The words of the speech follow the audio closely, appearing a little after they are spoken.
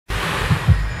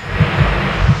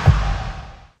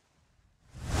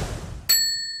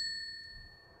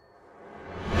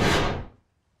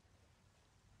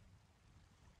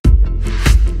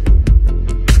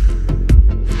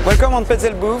Welcome on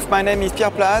Petzl booth. My name is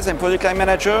Petzl, I'm product line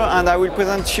manager, and I will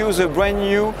present you the brand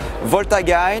new Volta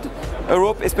guide, a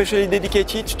rope especially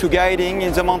dedicated to guiding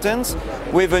in the mountains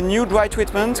with a new dry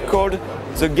treatment called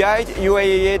the Guide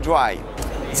UAA Dry.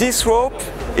 This rope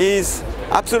is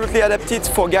absolutely adapted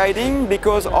for guiding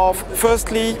because of,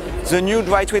 firstly, the new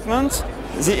dry treatment.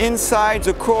 The inside,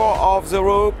 the core of the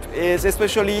rope is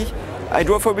especially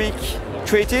hydrophobic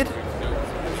treated.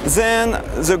 Then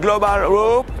the global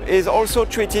rope is also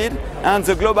treated, and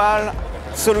the global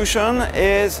solution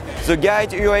is the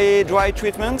Guide UAA dry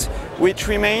treatment, which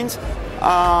remains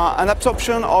an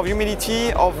absorption of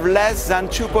humidity of less than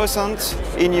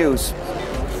 2% in use.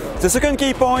 The second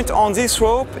key point on this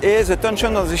rope is the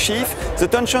tension of the sheath. The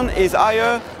tension is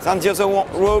higher than the other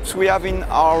ropes we have in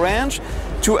our range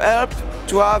to help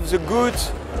to have the good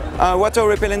water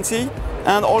repellency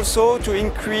and also to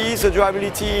increase the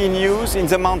durability in use in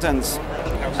the mountains.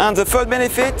 And the third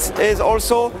benefit is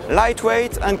also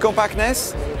lightweight and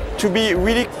compactness, to be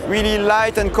really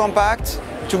light and compact,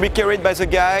 to be carried by the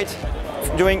guide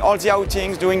during all the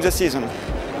outings during the season.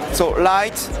 So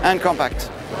light and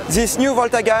compact. This new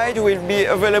Volta guide will be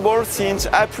available since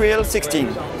April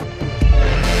 16.